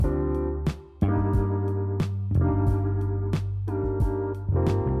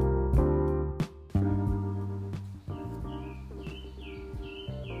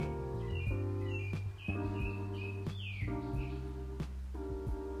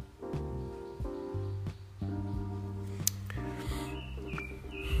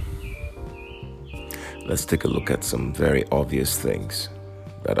let's take a look at some very obvious things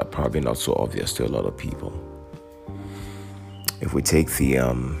that are probably not so obvious to a lot of people. If we take the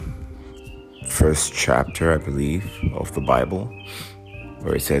first chapter, I believe, of the Bible,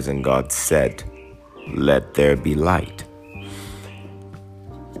 where it says, "And God said, let there be light."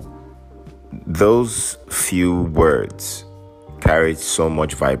 Those few words carry so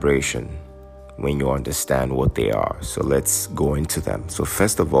much vibration when you understand what they are. So let's go into them. So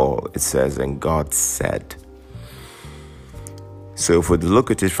first of all, it says, "And God said." So if we look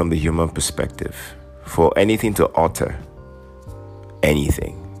at it from the human perspective, for anything to utter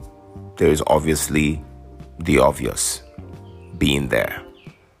anything, there is obviously the obvious being there.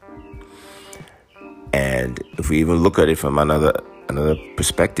 And if we even look at it from another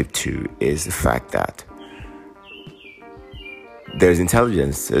perspective too, is the fact that there's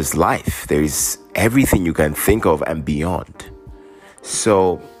intelligence, there's life, there is everything you can think of and beyond.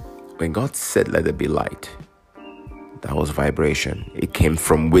 So when God said, "Let there be light," that was vibration. It came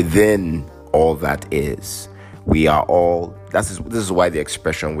from within all that is. We are all, this is why the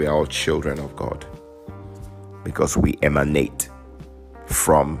expression, we are all children of God. Because we emanate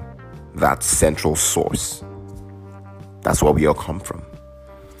from that central source. That's where we all come from.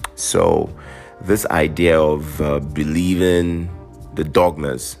 So this idea of believing the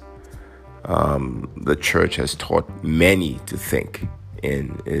dogmas the church has taught many to think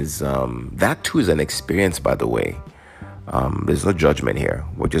in is that too is an experience, by the way. There's no judgment here.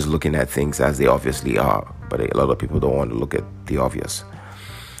 We're just looking at things as they obviously are, but a lot of people don't want to look at the obvious.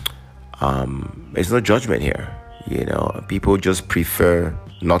 There's no judgment here. People just prefer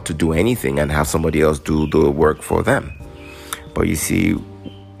not to do anything and have somebody else do the work for them. But you see,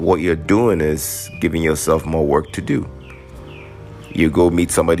 what you're doing is giving yourself more work to do. You go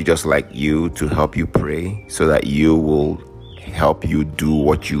meet somebody just like you to help you pray so that you will help you do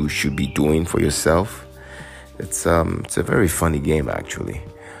what you should be doing for yourself. It's a very funny game, actually.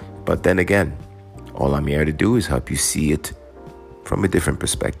 But then again, all I'm here to do is help you see it from a different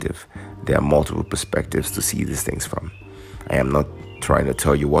perspective. There are multiple perspectives to see these things from. I am not trying to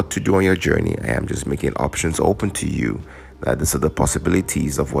tell you what to do on your journey. I am just making options open to you, that these are the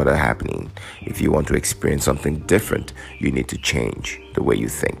possibilities of what are happening. If you want to experience something different, you need to change the way you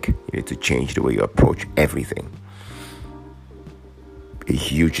think. You need to change the way you approach everything. A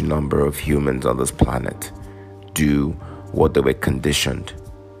huge number of humans on this planet do what they were conditioned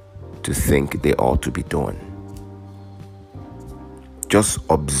to think they ought to be doing. Just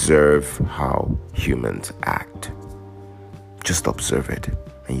observe how humans act. Just observe it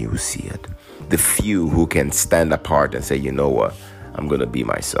and you will see it. The few who can stand apart and say, "You know what, I'm going to be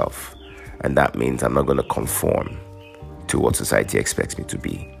myself. And that means I'm not going to conform to what society expects me to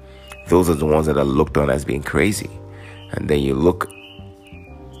be." Those are the ones that are looked on as being crazy. And then you look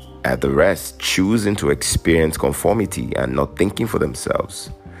at the rest, choosing to experience conformity and not thinking for themselves.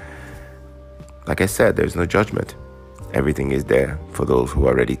 Like I said, there's no judgment. Everything is there for those who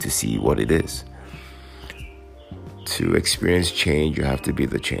are ready to see what it is. To experience change, you have to be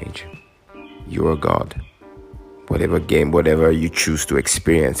the change. You're God. Whatever you choose to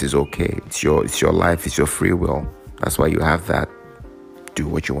experience is okay. It's your life, it's your free will. That's why you have that. Do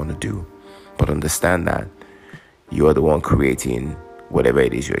what you want to do. But understand that you are the one creating whatever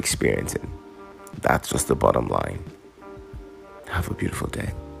it is you're experiencing. That's just the bottom line. Have a beautiful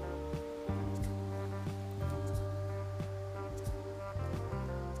day.